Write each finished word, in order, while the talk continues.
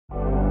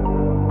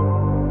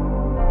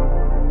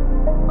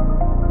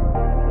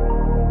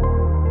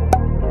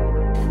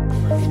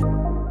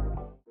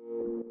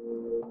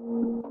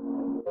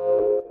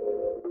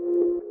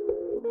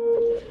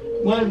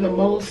One of the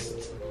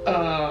most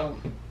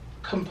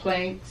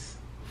complaints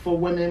for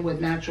women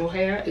with natural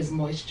hair is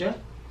moisture,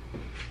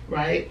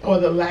 right? Or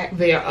the lack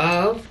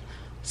thereof.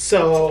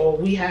 So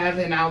we have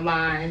in our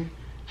line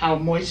our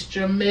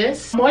Moisture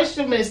Mist.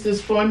 Moisture Mist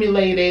is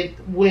formulated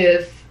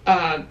with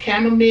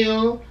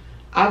chamomile,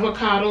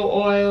 avocado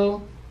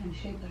oil,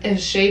 and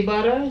shea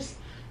butters,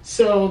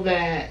 so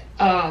that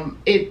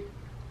it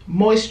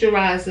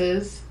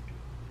moisturizes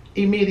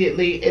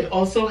immediately. It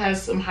also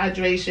has some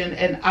hydration,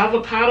 and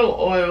avocado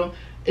oil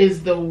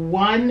is the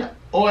one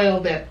oil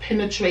that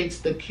penetrates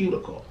the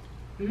cuticle.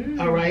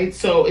 All right,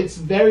 so it's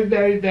very,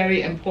 very,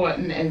 very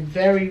important and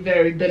very,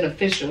 very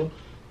beneficial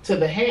to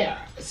the hair.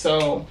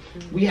 So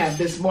we have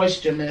this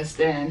Moisture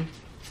Mist, and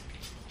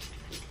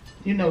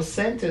you know,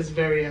 scent is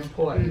very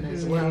important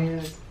as well.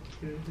 Yes.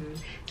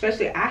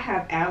 Especially, I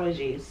have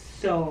allergies,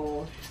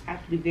 so I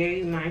have to be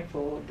very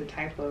mindful of the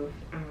type of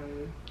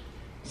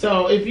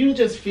so if you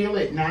just feel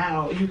it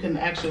now, you can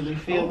actually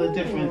feel the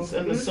difference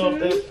in the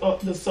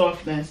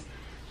softness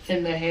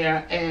in the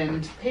hair.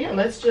 And here,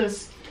 let's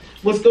just,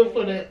 what's good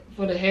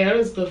for the hair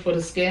is good for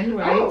the skin,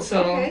 right?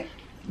 So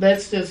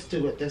let's just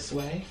do it this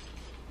way.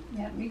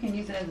 Yeah, you can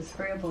use it as a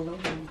sprayable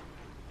lotion.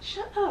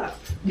 Shut up.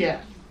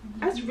 Yeah.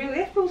 That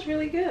feels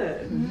really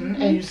good.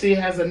 And you see it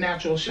has a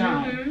natural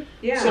shine.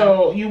 Yeah.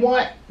 So you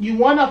want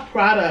a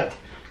product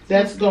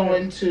that's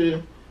going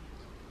to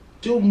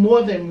do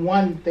more than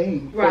one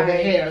thing for the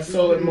hair.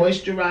 So it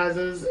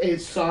moisturizes,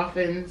 it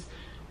softens,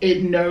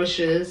 it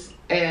nourishes,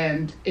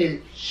 and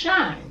it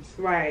shines.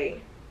 Right.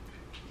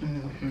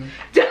 You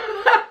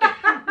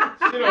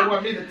don't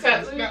want me to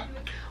touch now.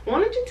 Why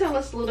don't you tell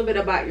us a little bit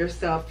about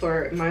yourself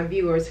for my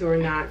viewers who are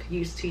not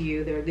used to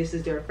you? This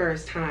is their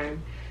first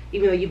time.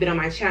 Even though you've been on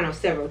my channel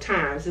several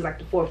times, it's like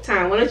the 4th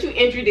time. Why don't you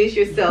introduce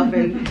yourself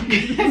and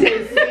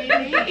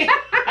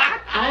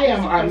I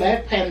am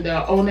Arlette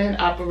Pender, owner and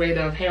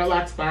operator of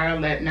Hairloks by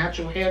Arlette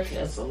Natural Hair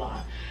Care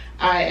Salon.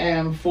 I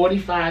am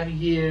 45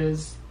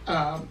 years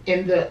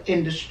in the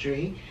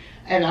industry,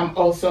 and I'm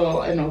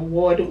also an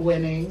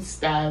award-winning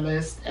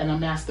stylist and a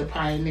master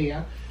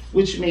pioneer,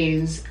 which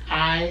means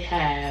I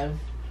have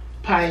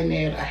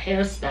pioneered a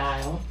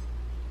hairstyle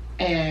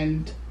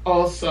and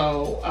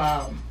also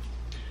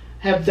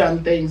have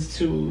done things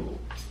to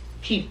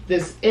keep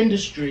this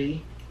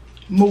industry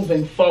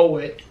moving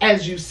forward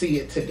as you see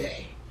it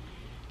today.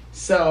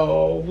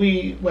 So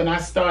when I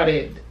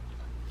started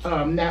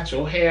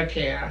natural hair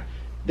care,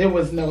 there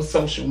was no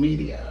social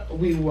media.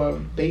 We were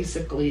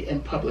basically in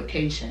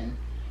publication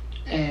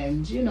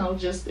and, you know,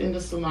 just in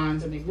the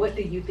salons. And what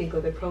do you think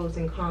are the pros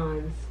and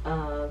cons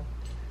of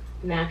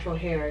natural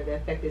hair, the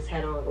effect it's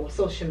had on, or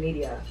social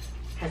media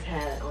has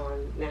had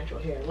on natural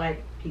hair?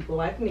 Like people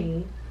like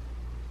me,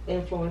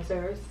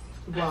 influencers,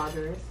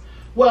 bloggers.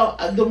 Well,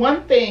 the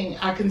one thing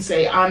I can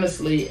say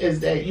honestly is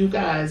that you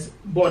guys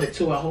brought it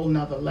to a whole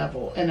nother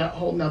level and a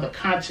whole nother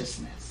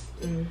consciousness,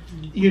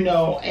 you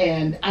know,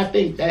 and I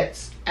think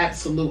that's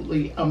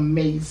absolutely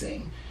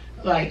amazing.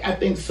 Like, I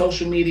think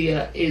social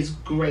media is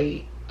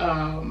great.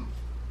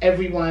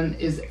 Everyone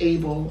is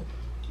able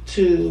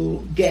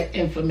to get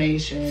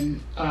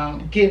information,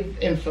 give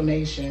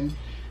information,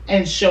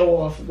 and show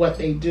off what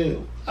they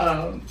do.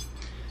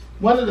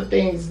 One of the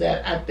things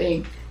that I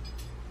think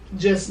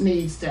just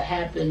needs to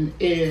happen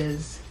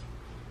is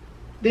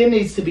there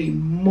needs to be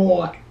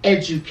more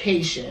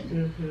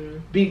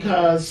education,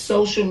 because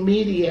social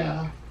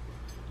media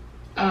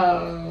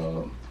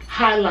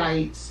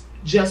highlights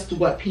just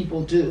what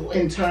people do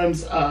in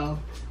terms of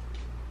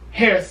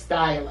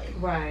hairstyling.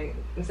 Right.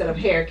 Instead of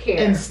hair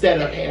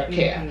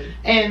care.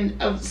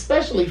 And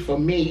especially for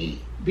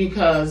me,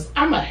 because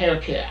I'm a hair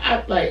care.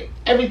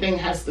 Everything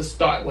has to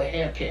start with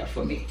hair care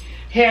for me.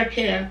 Hair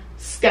care,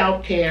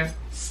 scalp care,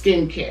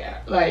 skin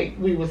care. Like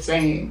we were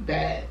saying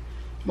that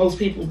most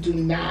people do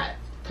not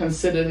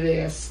consider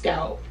their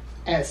scalp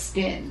as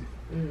skin.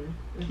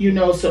 You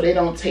know, so they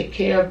don't take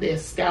care of their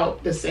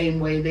scalp the same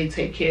way they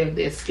take care of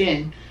their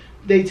skin.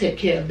 They take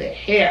care of their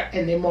hair,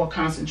 and they're more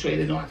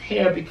concentrated on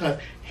hair because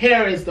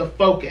hair is the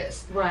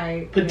focus.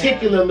 Right.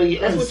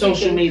 Particularly on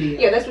social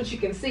media. Yeah, that's what you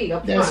can see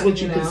up front. That's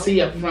what you can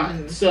see up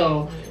front.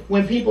 So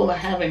when people are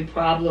having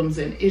problems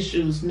and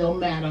issues, no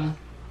matter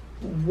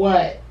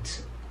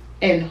what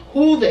and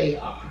who they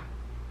are,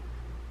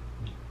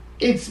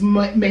 it's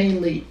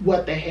mainly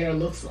what the hair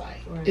looks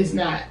like. It's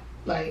not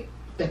like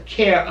the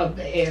care of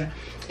the hair.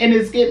 And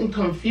it's getting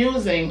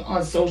confusing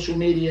on social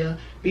media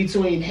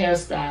between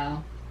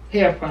hairstyle,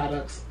 hair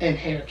products, and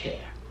hair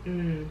care.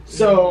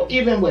 So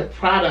even with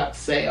product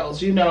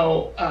sales, you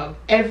know,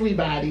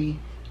 everybody,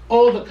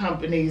 all the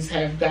companies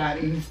have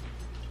gotten,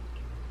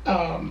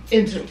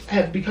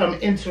 have become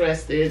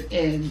interested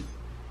in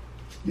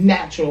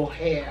natural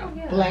hair,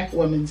 black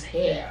women's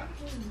hair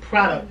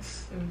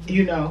products,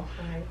 you know,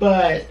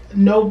 but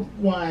no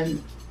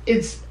one,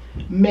 it's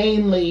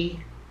mainly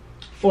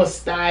for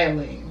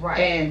styling,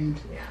 and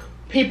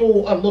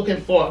people are looking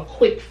for a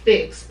quick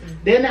fix.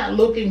 They're not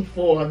looking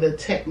for the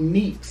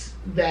techniques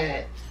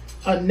that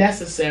are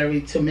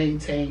necessary to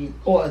maintain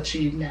or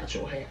achieve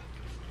natural hair.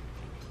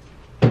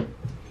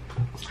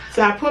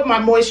 So I put my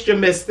moisture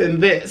mist in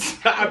this.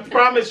 I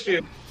promise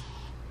you.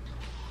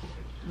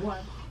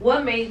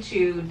 What made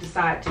you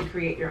decide to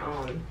create your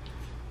own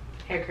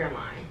hair care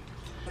line?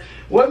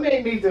 What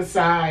made me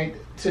decide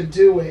to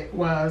do it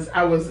was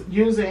I was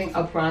using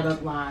a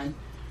product line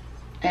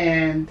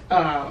and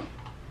that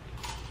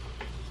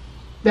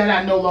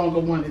I no longer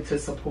wanted to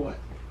support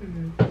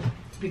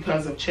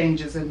because of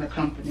changes in the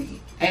company.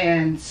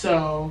 And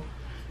so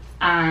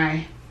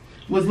I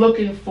was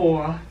looking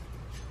for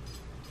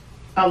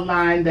a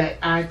line that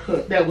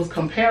that was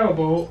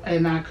comparable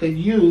and I could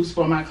use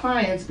for my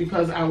clients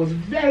because I was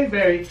very,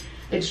 very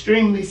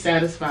extremely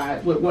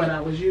satisfied with what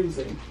I was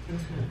using.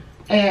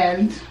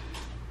 And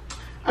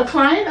a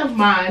client of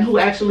mine who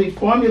actually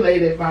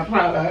formulated my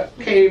product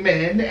came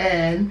in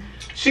and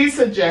she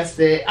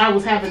suggested, I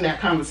was having that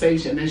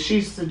conversation and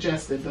she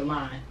suggested the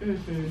line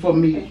for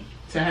me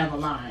to have a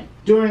line.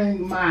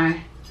 During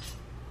my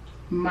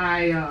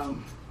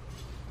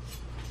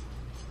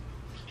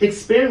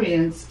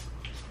experience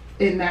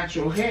in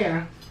natural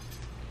hair,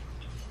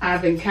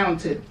 I've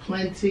encountered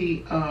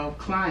plenty of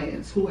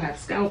clients who have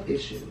scalp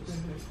issues,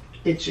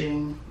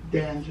 itching,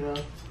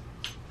 dandruff,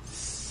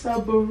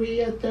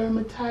 seborrheic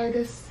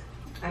dermatitis.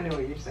 I know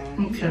what you're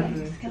saying.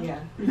 Okay.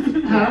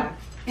 Yeah.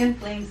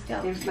 Inflamed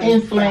scalp.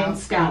 Inflamed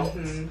scalp.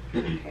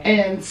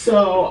 And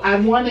so I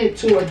wanted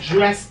to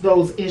address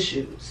those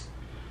issues.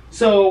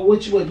 So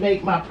which would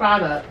make my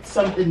product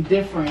something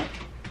different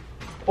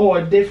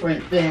or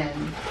different than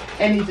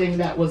anything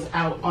that was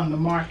out on the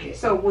market.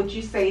 So would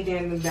you say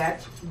then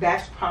that's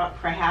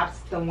perhaps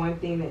the one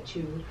thing that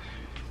you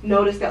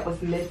noticed that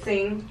was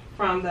missing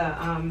from the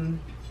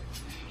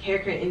hair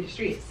care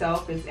industry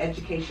itself is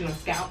education on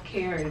scalp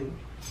care and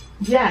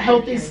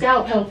healthy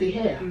scalp, healthy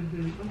hair.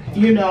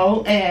 You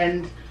know,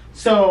 and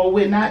so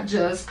we're not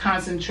just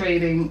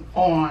concentrating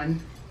on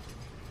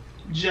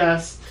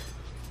just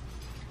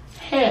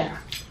hair.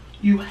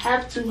 You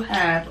have to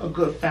have a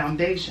good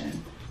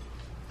foundation.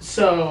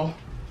 So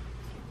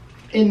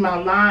in my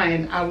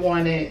line, I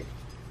wanted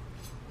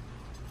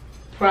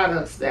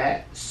products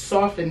that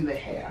soften the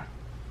hair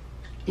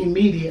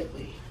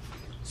immediately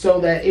so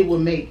that it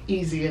would make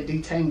easier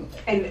detangling.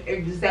 And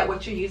is that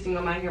what you're using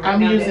on my hair right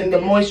now? I'm using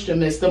the moisture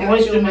mist. The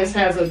moisture mist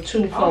has a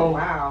twofold. Oh,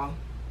 wow.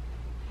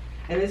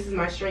 And this is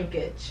my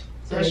shrinkage.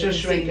 So that's your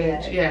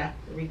shrinkage, yeah.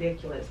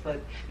 Ridiculous,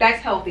 but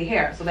that's healthy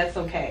hair, so that's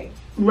okay.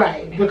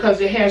 Right, because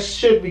your hair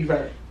should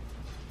revert.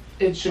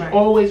 It should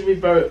always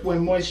revert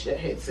when moisture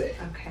hits it.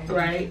 Okay.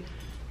 Right?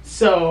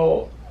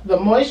 So the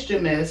moisture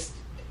mist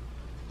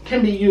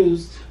can be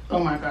used,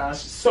 oh my gosh,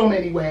 so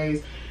many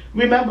ways.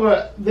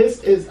 Remember,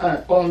 this is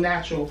an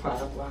all-natural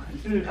product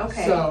line.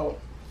 Okay. So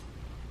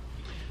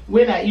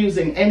we're not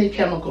using any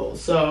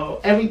chemicals.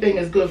 So everything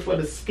is good for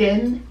the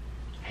skin,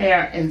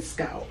 hair, and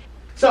scalp.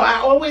 So I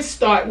always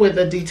start with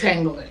the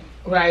detangling,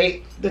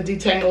 right? The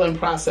detangling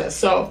process.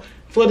 So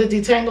for the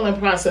detangling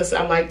process,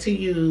 I like to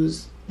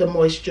use the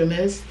moisture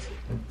mist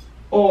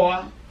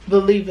or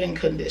the leave-in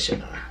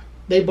conditioner.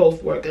 They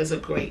both work as a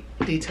great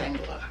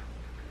detangler.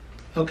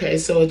 Okay,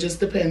 so it just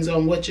depends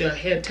on what your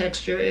hair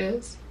texture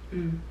is.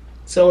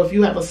 So if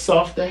you have a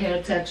softer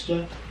hair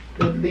texture,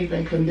 the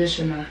leave-in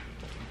conditioner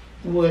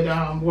would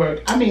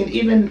work. I mean,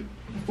 even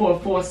for a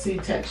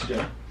 4C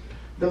texture,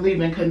 the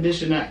leave-in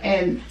conditioner.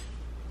 And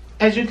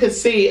as you can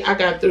see, I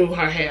got through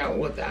her hair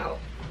without.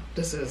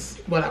 This is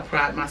what I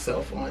pride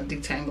myself on,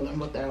 detangling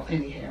without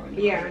any hair in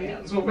her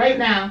hair. So right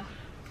now,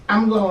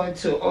 I'm going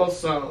to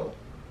also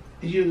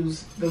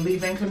use the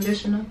leave-in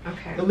conditioner.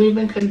 Okay. The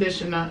leave-in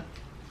conditioner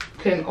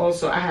can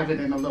also, I have it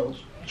in a little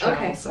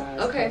travel size.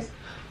 Okay.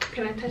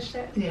 Can I touch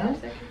that? Yeah.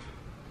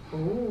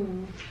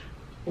 Ooh.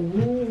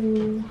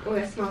 Ooh. Oh,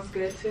 that smells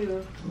good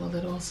too. Well,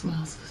 it all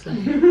smells the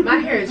same. My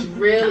hair is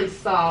really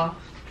soft.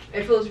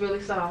 It feels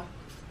really soft.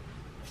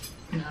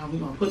 Now we're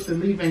going to put the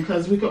leave-in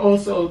because we could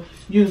also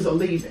use a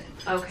leave-in.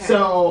 Okay.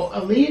 So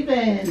a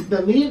leave-in,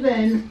 the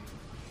leave-in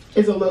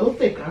is a little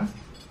thicker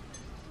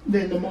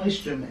than the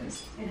moisture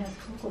mist. It has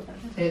cocoa butter.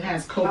 It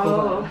has cocoa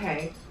butter. Oh,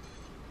 okay.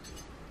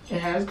 It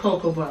has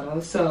cocoa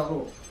butter,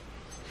 so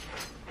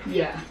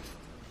yeah.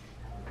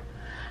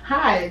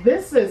 Hi,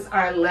 this is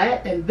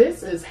Arlette and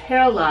this is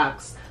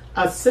Hairloks,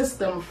 a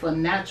system for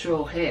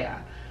natural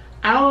hair.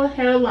 Our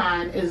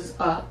hairline is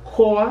a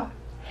core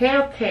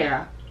hair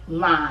care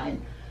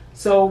line.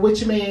 So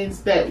which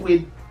means that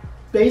we're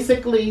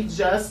basically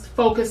just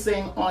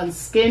focusing on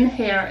skin,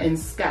 hair, and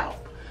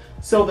scalp.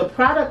 So the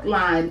product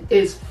line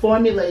is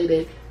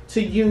formulated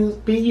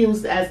to be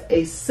used as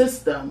a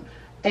system,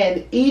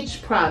 and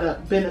each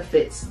product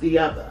benefits the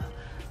other.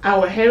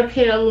 Our hair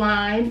care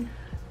line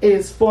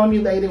is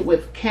formulated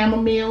with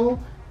chamomile,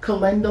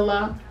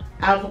 calendula,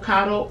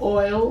 avocado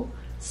oil,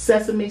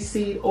 sesame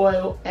seed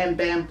oil, and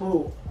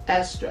bamboo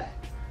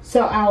extract.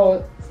 So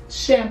our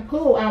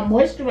shampoo, our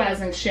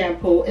moisturizing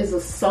shampoo, is a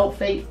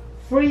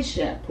sulfate-free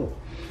shampoo.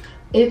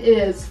 It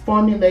is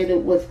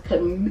formulated with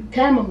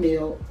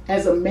chamomile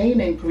as a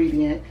main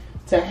ingredient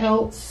to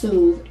help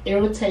soothe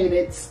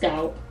irritated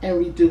scalp and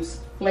reduce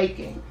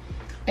flaking.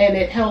 And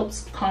it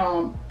helps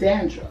calm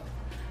dandruff.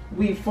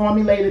 we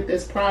formulated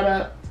this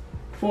product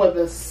for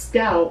the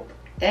scalp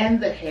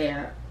and the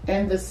hair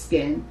and the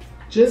skin,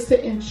 just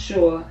to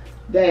ensure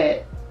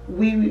that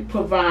we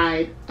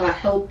provide a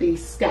healthy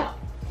scalp.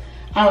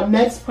 Our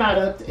next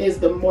product is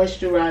the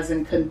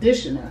moisturizing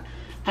conditioner.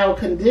 Our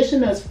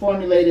conditioner is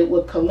formulated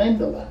with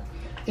calendula.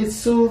 It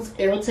soothes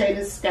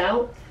irritated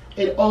scalp.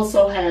 It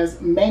also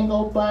has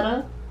mango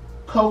butter,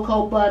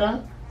 cocoa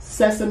butter,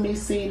 sesame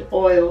seed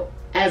oil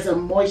as a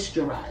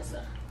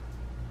moisturizer.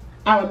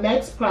 Our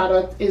next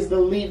product is the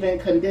leave-in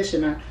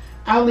conditioner.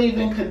 Our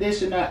leave-in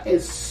conditioner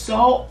is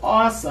so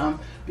awesome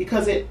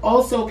because it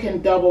also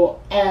can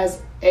double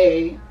as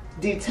a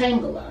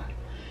detangler.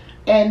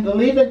 And the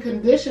leave-in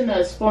conditioner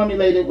is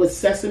formulated with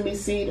sesame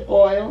seed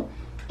oil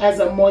as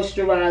a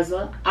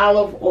moisturizer,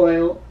 olive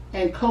oil,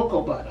 and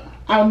cocoa butter.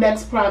 Our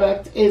next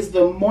product is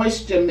the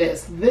Moisture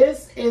Mist.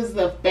 This is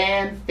the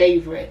fan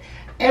favorite.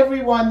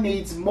 Everyone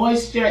needs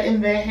moisture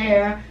in their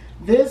hair.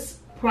 This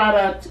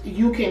product,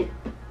 you can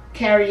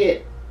carry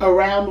it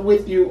around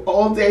with you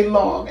all day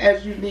long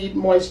as you need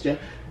moisture.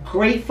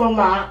 Great for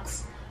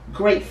locks,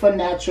 great for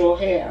natural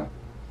hair.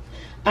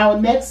 Our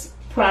next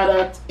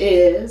product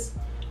is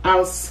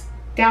our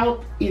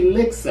Scalp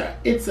Elixir.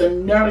 It's a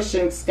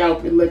nourishing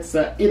scalp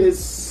elixir. It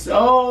is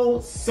so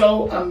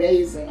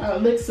amazing. Our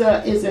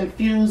elixir is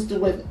infused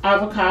with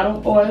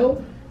avocado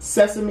oil,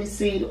 sesame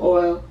seed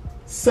oil,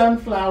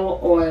 sunflower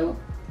oil,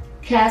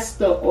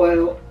 castor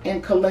oil,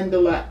 and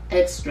calendula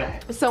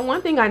extract. So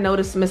one thing I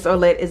noticed, Miss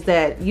Arlette, is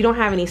that you don't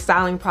have any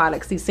styling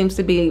products. These seems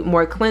to be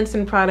more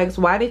cleansing products.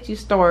 Why did you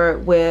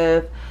start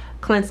with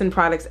cleansing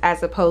products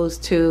as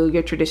opposed to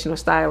your traditional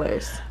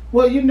stylers?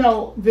 Well, you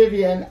know,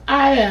 Vivian,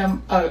 I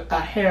am a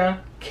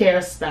hair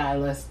care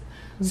stylist.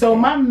 Okay. So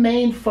my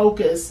main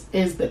focus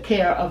is the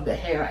care of the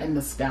hair and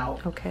the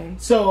scalp. Okay.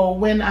 So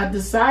when I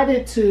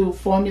decided to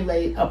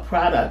formulate a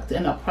product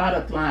and a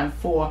product line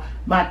for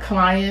my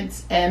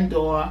clients and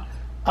or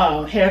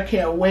hair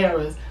care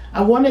wearers,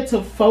 I wanted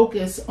to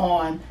focus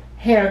on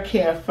hair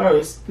care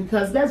first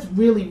because that's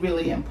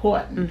really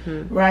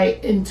important,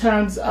 right? In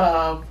terms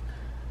of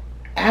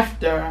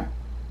after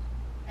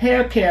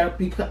hair care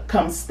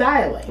becomes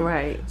styling.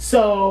 Right.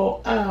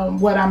 So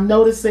what I'm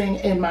noticing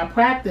in my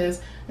practice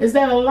is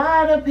that a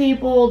lot of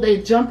people,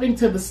 they jump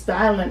into the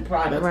styling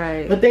product,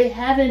 right, but they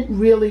haven't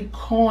really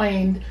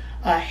coined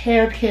a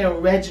hair care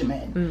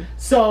regimen.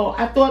 So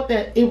I thought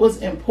that it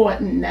was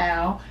important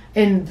now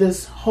in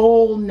this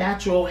whole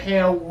natural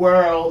hair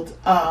world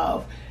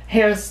of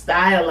hair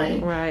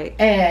styling, right,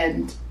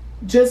 and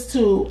just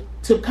to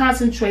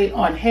concentrate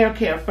on hair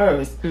care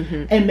first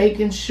and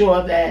making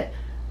sure that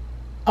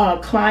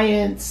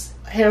clients,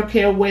 hair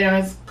care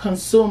wearers,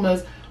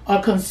 consumers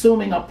are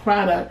consuming a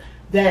product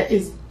that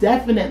is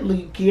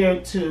definitely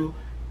geared to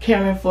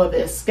caring for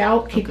their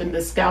scalp, keeping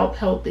the scalp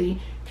healthy,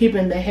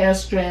 keeping the hair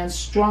strands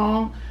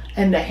strong,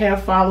 and the hair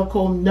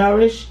follicle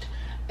nourished,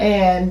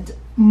 and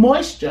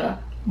moisture,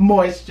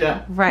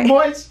 right,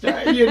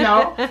 moisture, you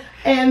know.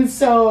 And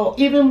so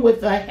even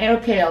with a hair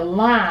care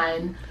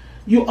line,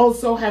 you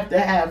also have to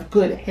have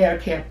good hair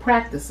care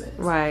practices.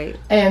 Right.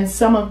 And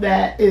some of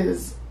that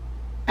is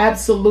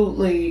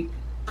absolutely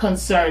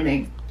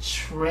concerning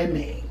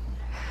trimming.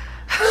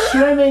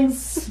 Trimming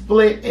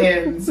split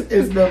ends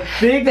is the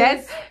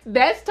biggest.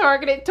 That's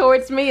targeted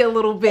towards me a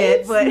little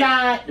bit. It's but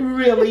not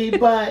really,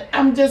 but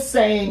I'm just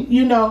saying,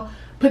 you know,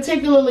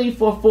 particularly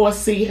for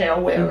 4C hair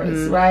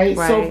wearers, right?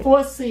 So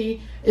 4C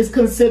is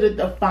considered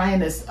the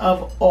finest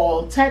of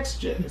all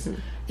textures,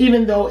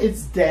 even though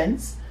it's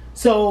dense.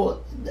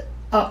 So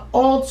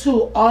all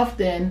too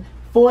often,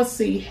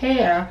 4C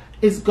hair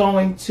is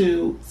going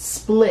to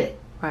split.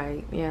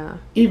 Right, yeah.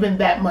 Even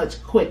that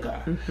much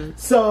quicker.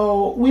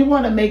 So we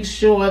want to make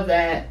sure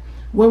that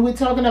when we're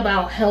talking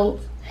about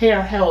health,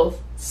 hair health,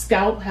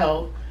 scalp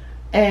health,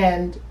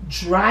 and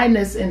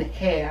dryness in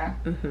hair,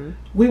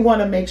 we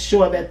want to make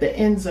sure that the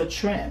ends are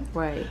trimmed.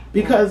 Right.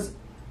 Because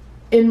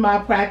in my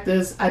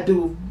practice, I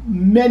do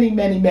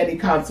many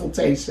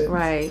consultations.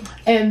 Right.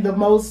 And the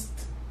most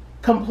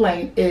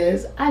complaint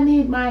is, I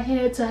need my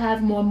hair to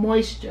have more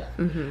moisture.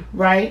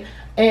 Right?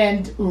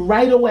 And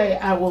right away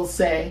I will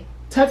say,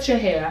 touch your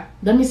hair.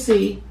 Let me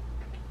see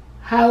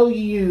how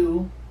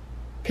you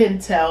can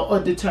tell or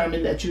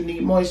determine that you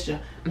need moisture.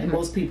 And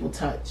most people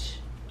touch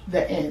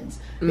the ends.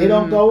 They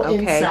don't go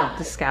inside.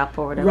 The scalp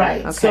or whatever.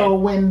 Right. Okay. So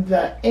when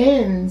the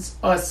ends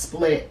are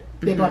split,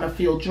 they're going to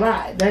feel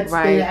dry. That's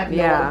right. They have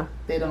no,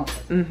 they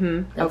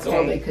don't. That's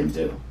all they can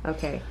do.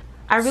 Okay.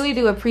 I really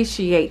do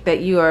appreciate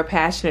that you are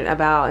passionate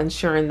about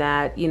ensuring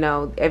that, you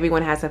know,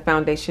 everyone has a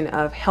foundation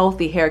of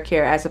healthy hair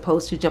care as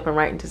opposed to jumping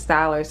right into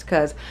stylers,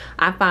 because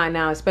I find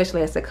now,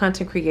 especially as a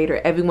content creator,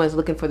 everyone's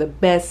looking for the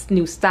best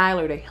new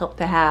styler to help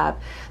to have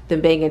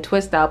them bang and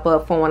twist out.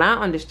 But from what I'm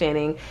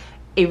understanding,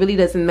 it really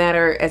doesn't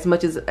matter as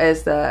much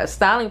as the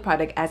styling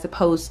product as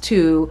opposed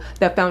to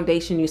the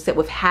foundation you set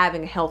with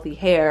having healthy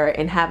hair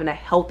and having a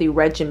healthy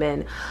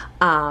regimen,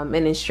 and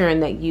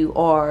ensuring that you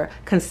are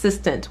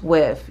consistent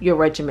with your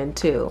regimen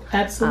too.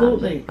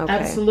 Absolutely.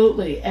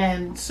 Absolutely.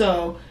 And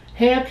so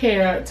hair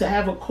care, to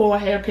have a core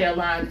hair care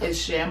line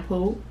is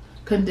shampoo,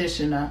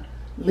 conditioner,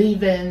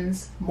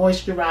 leave-ins,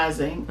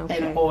 moisturizing,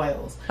 and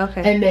oils.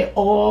 Okay. And they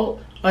all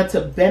are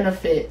to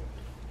benefit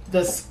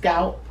the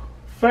scalp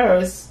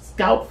first,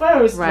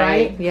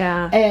 right?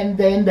 Yeah. And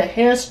then the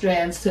hair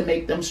strands to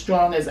make them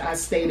strong, as I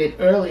stated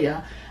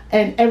earlier,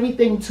 and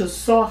everything to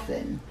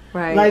soften.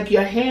 Right. Like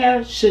your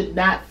hair should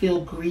not feel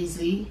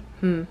greasy,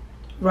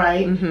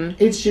 right?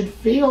 It should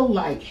feel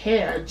like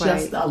hair,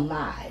 just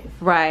alive.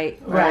 Right.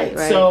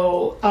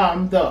 So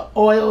the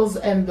oils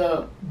and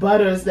the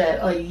butters that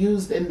are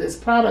used in this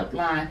product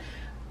line,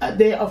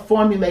 they are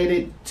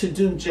formulated to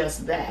do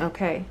just that.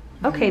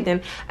 Okay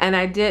then, and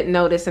I did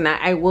notice, and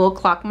I will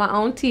clock my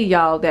own tea,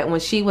 y'all, that when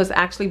she was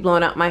actually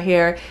blowing out my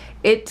hair,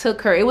 it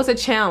took her, it was a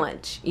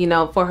challenge, you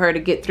know, for her to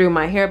get through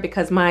my hair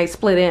because my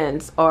split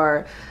ends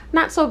are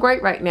not so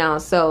great right now.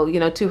 So, you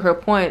know, to her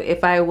point,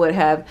 if I would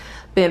have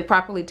been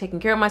properly taking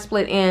care of my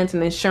split ends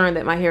and ensuring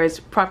that my hair is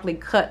properly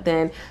cut,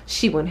 then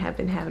she wouldn't have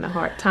been having a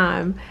hard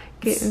time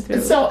getting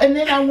through. So, and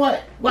then I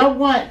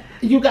want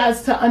you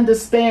guys to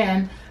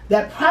understand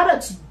that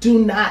products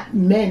do not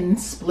mend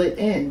split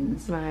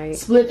ends. Right.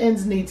 Split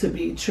ends need to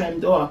be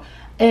trimmed off.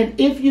 And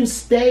if you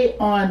stay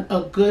on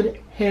a good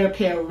hair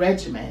care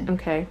regimen,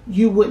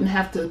 you wouldn't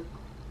have to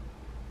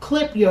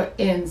clip your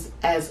ends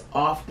as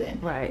often.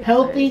 Right.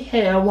 Healthy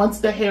hair, once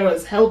the hair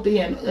is healthy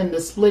and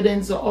the split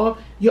ends are off,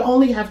 you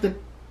only have to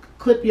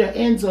clip your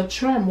ends or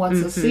trim once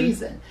a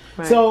season.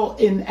 Right. So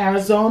in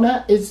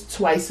Arizona, it's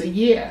twice a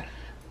year.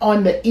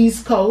 On the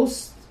East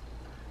Coast,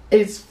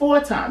 it's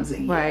 4 times a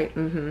year. Right.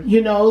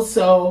 You know,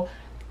 so,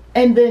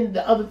 and then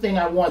the other thing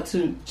I want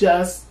to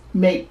just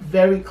make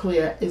very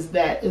clear is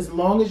that as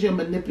long as you're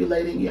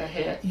manipulating your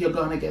hair, you're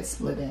going to get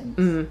split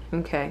ends.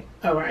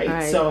 All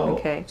right.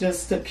 So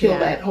just to kill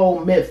that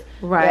whole myth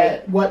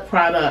that what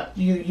product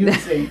you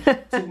using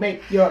to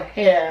make your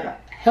hair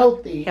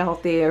healthy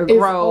or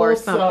grow or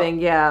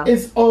something,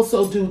 is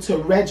also due to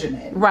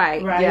regimen.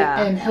 Right.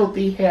 And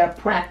healthy hair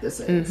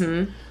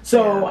practices.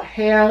 So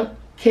hair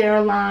care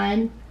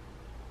line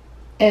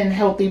and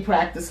healthy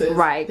practices,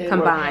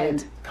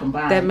 combined.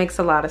 That makes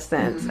a lot of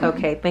sense.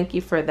 Okay, thank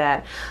you for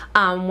that.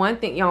 One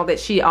thing, y'all, that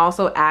she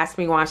also asked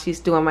me while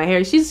she's doing my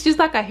hair, she's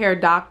like a hair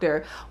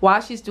doctor.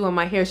 While she's doing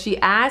my hair, she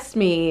asked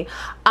me,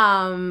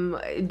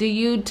 do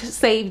you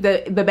save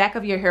the back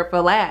of your hair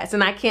for last?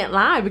 And I can't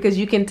lie, because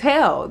you can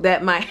tell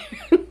that my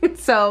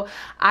so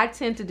I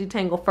tend to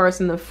detangle first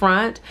in the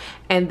front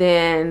and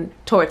then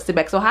towards the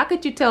back. So how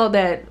could you tell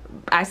that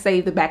I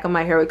saved the back of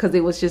my hair? Because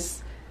it was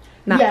just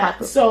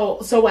not so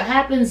what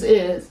happens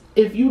is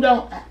if you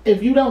don't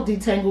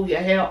detangle your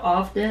hair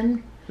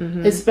often,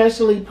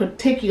 especially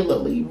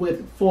particularly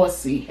with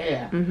 4C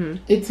hair,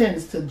 it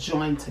tends to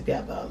join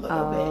together a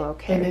little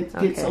bit, and it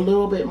gets a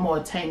little bit more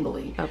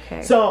tangly.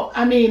 So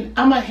I mean,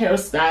 I'm a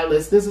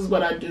hairstylist. This is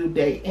what I do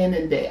day in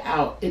and day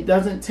out. It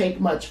doesn't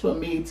take much for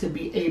me to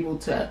be able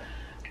to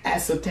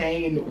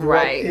ascertain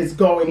what is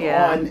going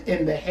on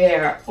in the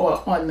hair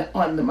or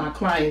on my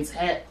client's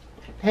head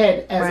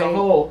as a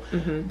whole.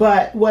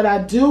 But what I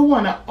do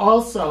want to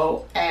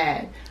also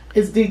add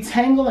is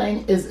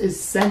detangling is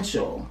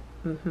essential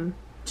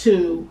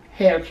to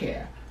hair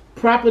care.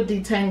 Proper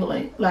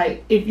detangling,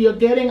 like if you're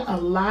getting a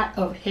lot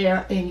of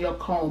hair in your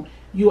comb,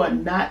 you are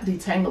not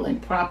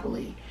detangling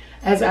properly.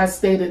 As I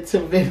stated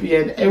to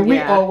Vivian, and we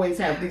always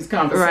have these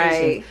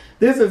conversations.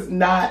 This is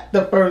not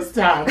the first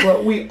time,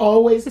 but we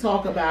always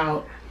talk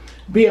about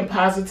being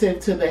positive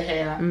to the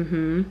hair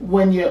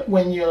when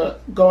you're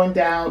going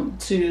down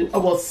to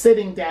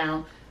sitting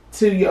down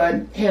to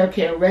your hair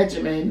care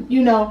regimen.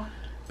 You know,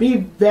 be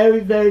very,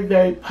 very,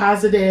 very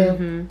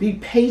positive. Be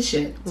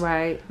patient,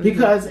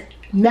 because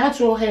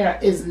natural hair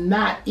is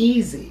not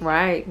easy,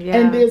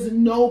 and there's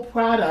no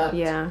product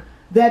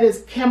that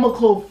is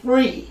chemical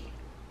free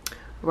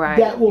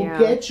that will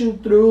get you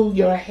through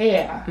your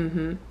hair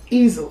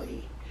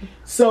easily.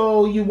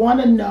 So you want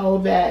to know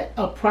that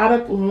a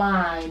product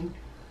line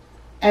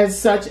as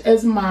such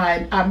as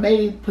mine, I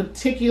made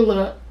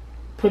particularly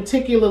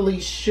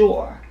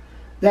sure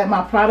that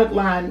my product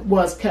line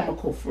was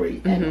chemical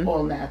free and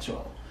all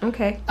natural.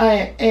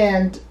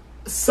 And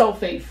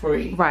sulfate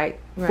free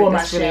for my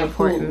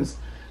shampoos.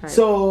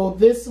 So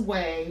this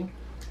way,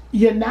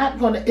 you're not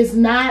gonna, it's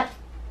not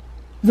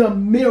the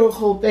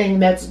miracle thing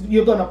that's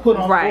you're gonna put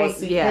on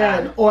 4C hair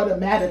and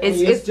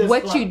automatically it's just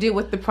what you do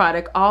with the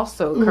product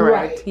also,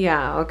 correct?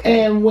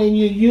 And when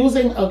you're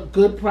using a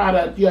good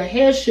product, your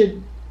hair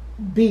should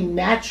be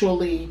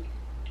naturally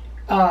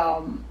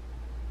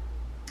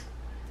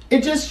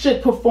it just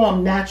should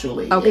perform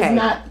naturally. It's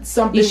not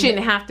something you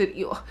shouldn't have to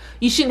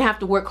you shouldn't have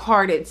to work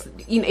hard. It's,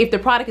 you know, if the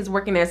product is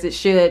working as it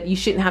should, you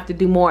shouldn't have to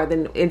do more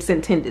than it's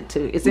intended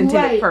to. It's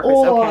intended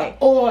purpose.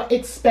 Or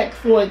expect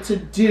for it to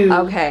do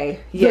the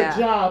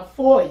job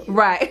for you.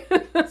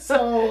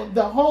 So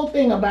the whole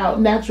thing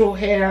about natural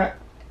hair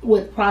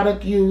with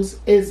product use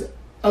is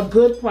a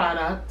good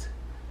product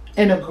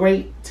and a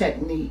great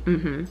technique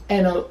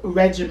and a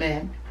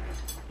regimen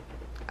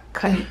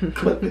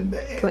clipping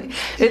the ends.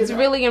 It's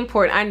really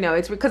important. I know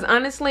it's because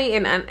honestly,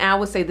 and I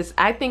would say this,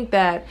 I think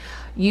that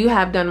you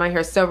have done my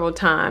hair several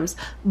times,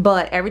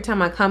 but every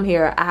time I come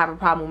here, I have a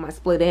problem with my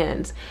split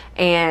ends.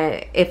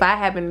 And if I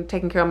haven't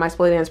taken care of my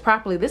split ends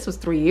properly, this was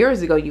 3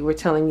 years ago you were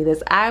telling me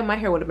this, my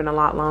hair would have been a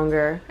lot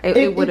longer.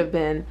 It would have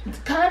been.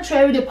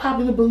 Contrary to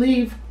popular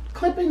belief,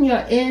 clipping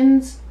your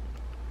ends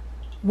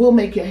will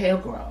make your hair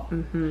grow.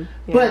 Yeah.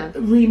 But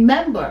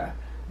remember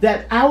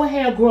that our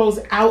hair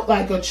grows out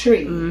like a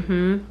tree.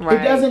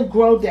 Right. It doesn't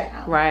grow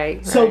down.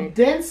 Right. So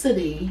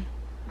density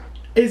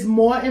is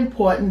more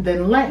important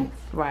than length.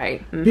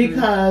 Right.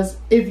 Because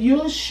if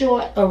you're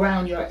short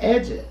around your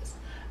edges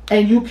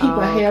and you keep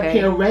a hair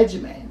care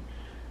regimen,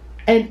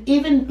 and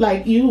even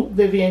like you,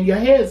 Vivian, your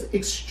hair is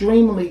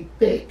extremely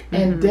thick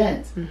and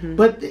dense,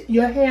 but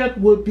your hair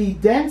would be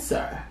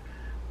denser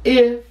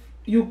if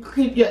you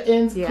keep your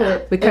ends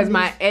clipped. Because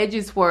my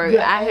edges were,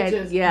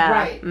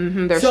 right.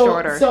 They're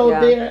shorter. So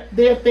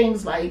there are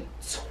things like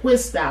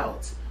twist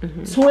outs.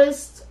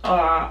 Twists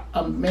are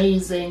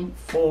amazing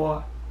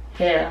for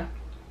hair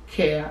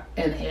care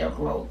and hair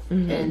growth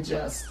and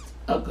just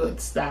a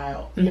good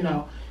style, you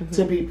know,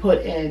 to be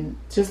put in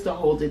just to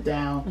hold it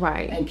down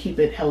and keep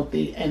it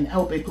healthy and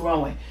help it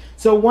growing.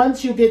 So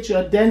once you get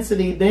your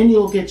density, then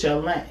you'll get your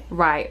length.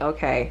 Right.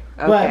 Okay.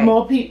 But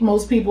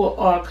most people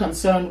are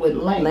concerned with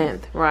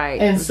length.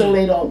 Right. And so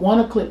they don't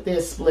want to clip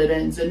their split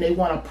ends and they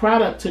want a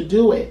product to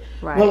do it.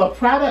 Right. Well, a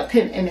product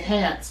can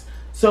enhance.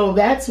 So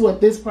that's what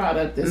this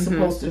product is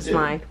supposed to do.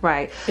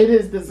 Right. It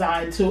is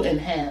designed to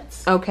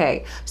enhance.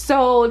 Okay.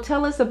 So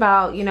tell us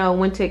about, you know,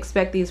 when to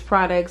expect these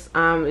products.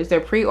 Is there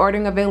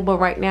pre-ordering available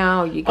right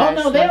now? You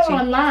guys they're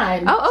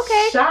online. Oh,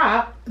 okay.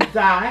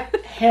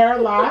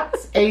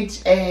 Shop.hairloks,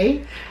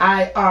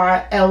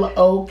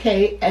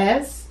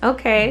 HAIRLOKS.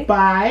 Okay.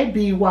 By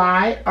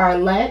BY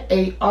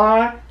Arlette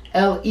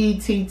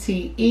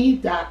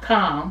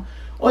ARLETTE.com.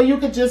 Or you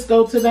could just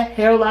go to the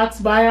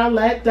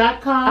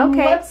hairloksbyarlette.com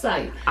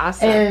website.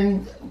 Awesome.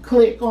 And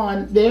click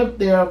on,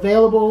 they're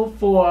available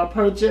for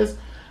purchase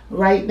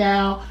right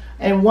now.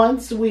 And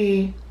once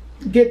we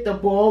get the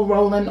ball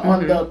rolling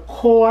on the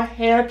core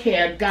hair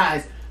care,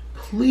 guys,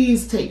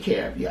 please take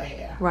care of your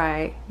hair.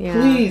 Right. Yeah.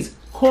 Please.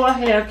 Core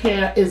hair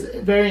care is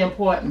very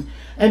important.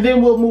 And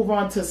then we'll move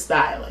on to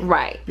styling.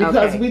 Right.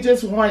 Because we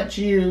just want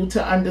you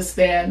to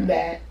understand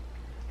that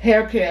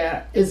hair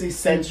care is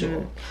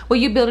essential. Well,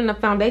 you're building a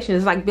foundation.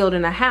 It's like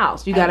building a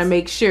house. You got to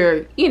make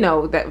sure, you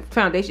know, that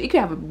foundation. You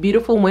can have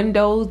beautiful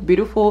windows,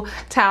 beautiful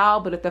tile,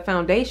 but if the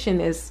foundation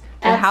is,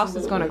 the house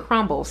is going to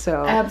crumble.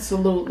 So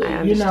absolutely, I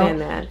understand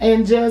that.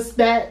 And just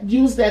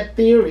use that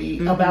theory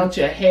about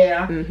your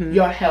hair,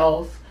 your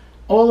health,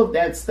 all of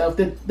that stuff.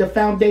 The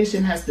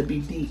foundation has to be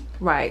deep,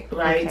 right,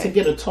 to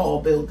get a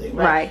tall building,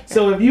 right.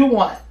 So if you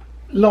want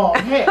long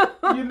hair,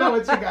 you know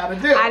what you gotta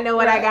do. I know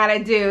what I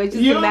gotta do. It's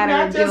just a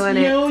matter of doing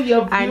it.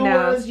 Your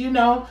viewers, you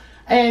know,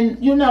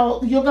 and you know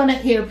you're gonna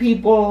hear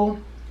people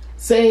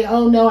say,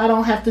 "Oh no, I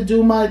don't have to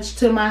do much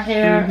to my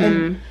hair,"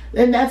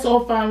 and that's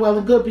all fine, well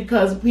and good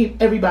because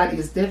everybody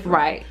is different,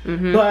 right?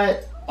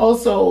 But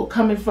also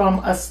coming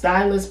from a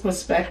stylist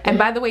perspective. And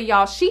by the way,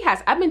 y'all,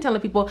 I've been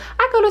telling people,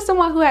 I go to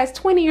someone who has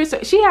 20 years.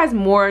 She has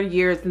more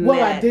years than that.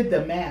 Well, I did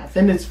the math,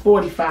 and it's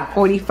 45.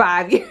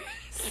 45 years.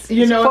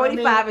 You know,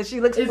 45, and she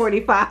looks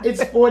 45.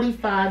 It's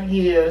 45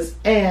 years,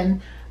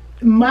 and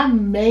my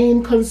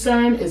main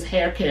concern is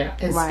hair care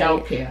and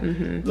scalp care.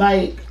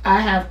 Like, I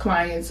have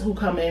clients who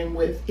come in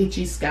with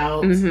itchy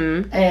scalps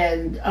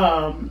and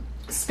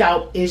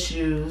scalp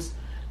issues,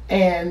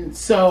 and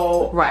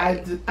so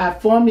I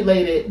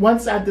formulated,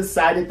 once I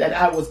decided that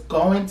I was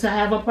going to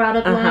have a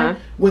product line,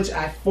 which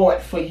I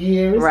fought for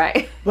years,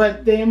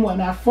 but then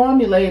when I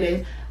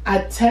formulated, I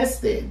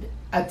tested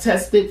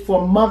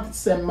for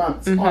months and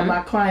months on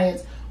my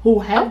clients who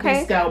have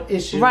these scalp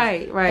issues.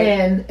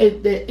 And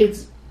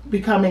it's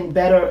becoming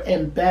better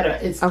and better.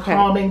 It's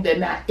calming. They're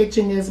not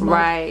itching as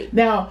much.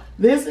 Now,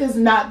 this is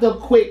not the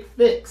quick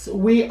fix.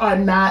 We are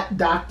not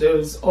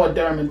doctors or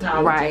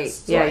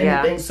dermatologists or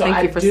anything. So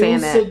I do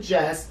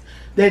suggest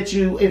that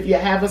if you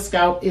have a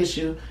scalp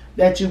issue,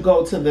 that you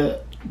go to the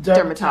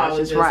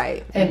dermatologist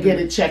and get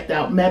it checked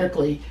out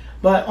medically.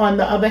 But on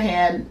the other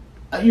hand,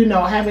 you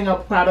know, having a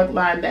product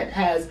line that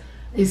has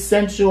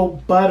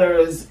essential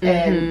butters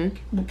and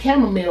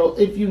chamomile,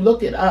 if you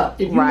look it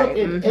up, if you look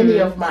at any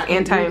of my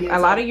a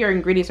lot of your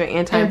ingredients are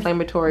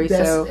anti-inflammatory,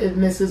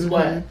 and this is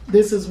what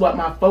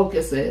my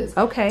focus is.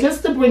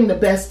 Just to bring the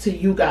best to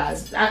you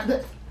guys.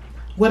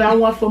 What I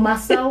want for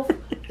myself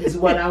is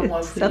what I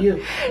want for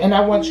you, and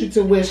I want you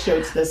to wear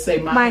shirts that say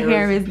my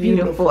hair is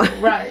beautiful.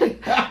 Right.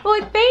 Well,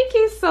 thank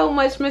you so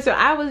much, Mr.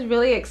 I was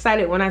really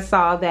excited when I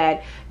saw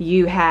that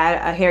you had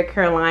a hair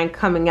care line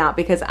coming out,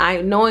 because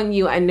knowing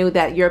you, I knew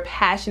that your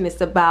passion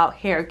is about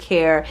hair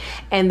care,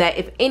 and that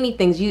if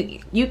anything,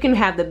 you can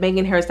have the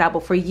banging hairstyle,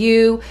 but for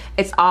you,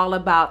 it's all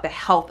about the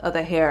health of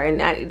the hair.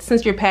 And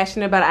since you're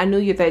passionate about it, I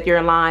knew that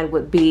your line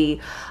would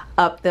be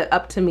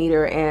up to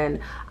meter, and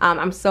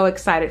I'm so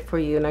excited for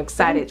you, and I'm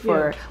excited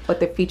for what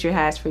the future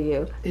has for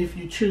you. If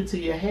you're true to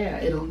your hair,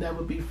 it'll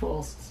never be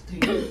false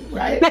to you,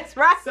 right? That's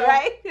right, so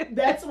right?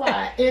 That's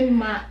why in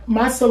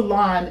my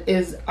salon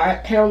is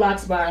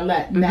Hairloks by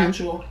Arlette,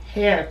 natural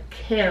hair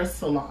care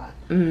salon.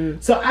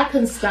 So I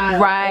can style.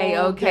 Right.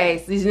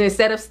 Okay. So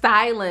instead of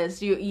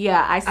stylist,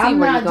 I see I'm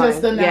where not you're going.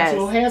 just a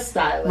natural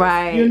hairstylist.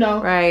 Right. You know.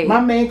 Right.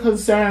 My main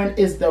concern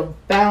is the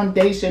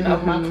foundation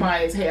of my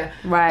client's hair.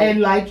 Right.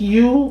 And like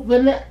you,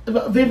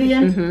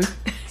 Vivian.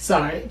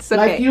 Sorry. It's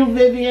okay. Like you,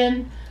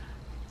 Vivian.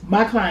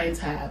 My clients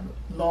have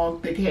long,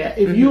 thick hair.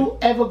 If you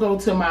ever go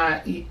to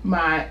my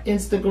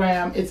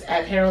Instagram, it's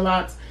at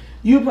Hairloks.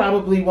 You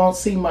probably won't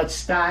see much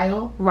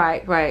style.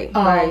 Right. Right.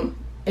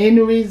 In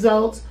the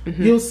results,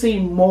 you'll see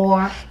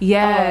more.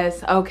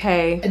 Yes.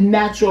 Okay.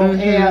 Natural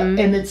hair,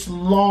 and it's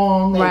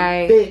long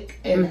and thick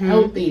and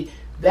healthy.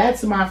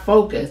 That's my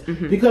focus,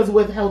 because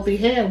with healthy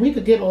hair, we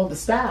could get all the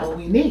style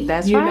we need.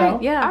 That's you right. know?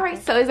 Yeah. All right.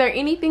 So, is there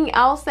anything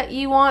else that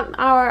you want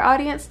our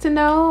audience to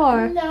know,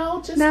 or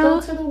no? Just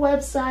go to the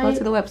website. Go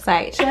to the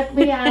website. Check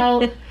me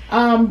out.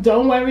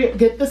 Don't worry.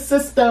 Get the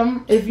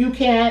system if you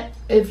can.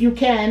 If you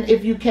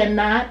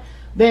cannot,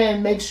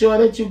 then make sure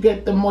that you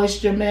get the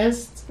moisture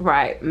mist.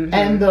 Right.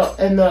 And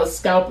the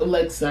scalp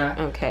elixir.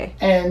 Okay.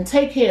 And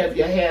take care of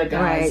your hair,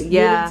 guys. Right.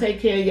 Yeah. Really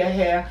take care of your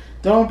hair.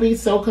 Don't be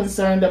so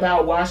concerned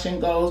about wash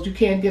and goes. You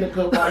can't get a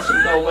good wash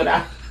and go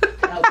without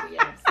healthy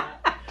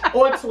outside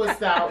or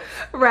twist out.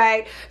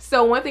 Right.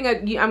 So one thing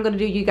I'm going to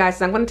do, you guys,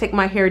 is I'm going to take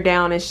my hair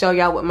down and show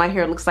y'all what my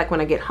hair looks like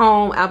when I get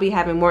home. I'll be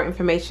having more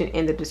information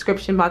in the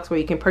description box where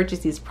you can purchase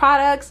these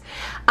products.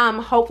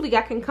 Hopefully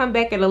I can come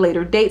back at a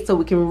later date so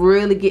we can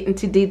really get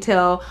into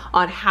detail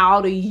on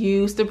how to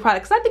use the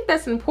products. I think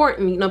that's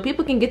important. You know,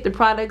 people can get the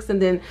products and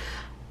then,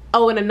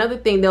 oh, and another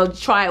thing, they'll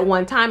try it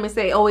one time and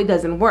say, oh, it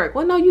doesn't work.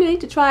 Well, no, you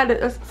need to try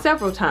it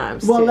several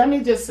times. Well, let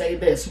me just say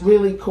this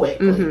really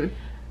quickly.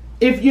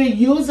 If you're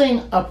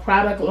using a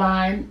product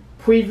line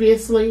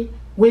previously,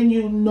 when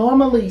you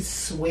normally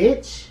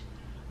switch,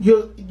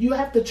 you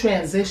have to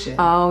transition.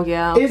 Oh,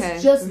 yeah. Okay.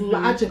 It's just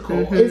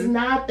logical. It's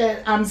not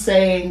that I'm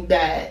saying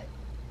that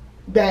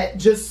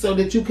just so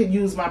that you can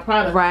use my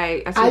product.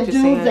 Right. I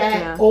do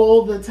that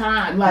all the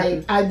time.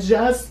 Like, I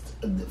just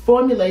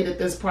formulated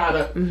this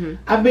product.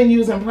 I've been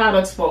using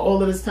products for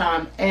all of this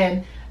time,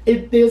 and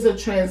there's a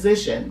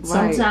transition.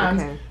 Right.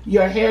 Sometimes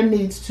your hair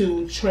needs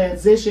to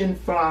transition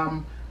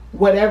from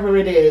whatever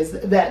it is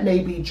that may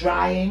be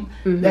drying,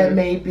 that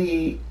may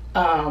be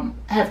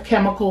have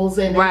chemicals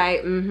in it.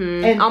 Right.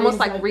 And almost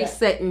like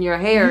resetting your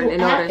hair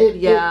in order.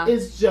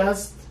 It's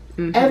just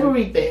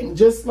everything.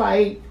 Just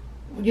like,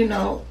 you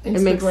know,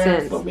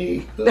 Instagram for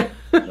me.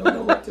 I don't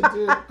know what to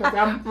do because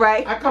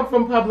I come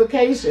from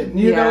publication.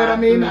 You know what I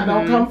mean? I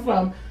don't come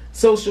from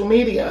social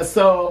media,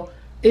 so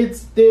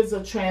there's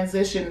a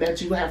transition that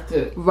you have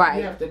to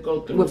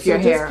go through with your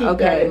hair. Just keep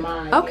that in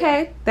mind.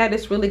 Okay, that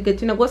is really good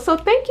to know. Well, so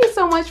thank you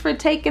so much for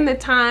taking the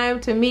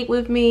time to meet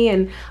with me,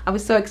 and I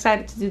was so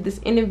excited to do this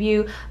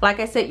interview.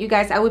 Like I said, you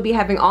guys, I would be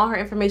having all her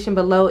information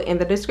below in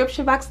the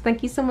description box.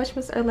 Thank you so much,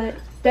 Miss Arlette.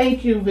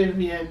 Thank you,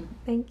 Vivian.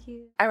 Thank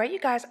you. All right, you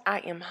guys, I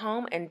am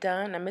home and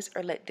done. Now, Miss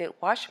Arlette did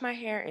wash my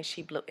hair and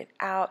she blew it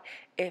out.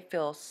 It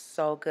feels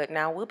so good.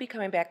 Now, we'll be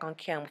coming back on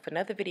cam with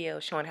another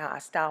video showing how I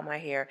style my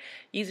hair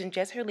using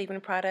just her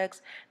leave-in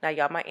products. Now,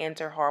 y'all, my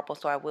ends are horrible,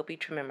 so I will be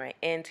trimming my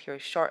ends here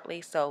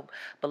shortly.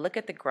 But look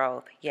at the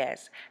growth.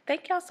 Yes.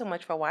 Thank y'all so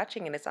much for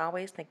watching, and as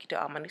always, thank you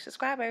to all my new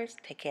subscribers.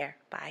 Take care.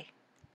 Bye.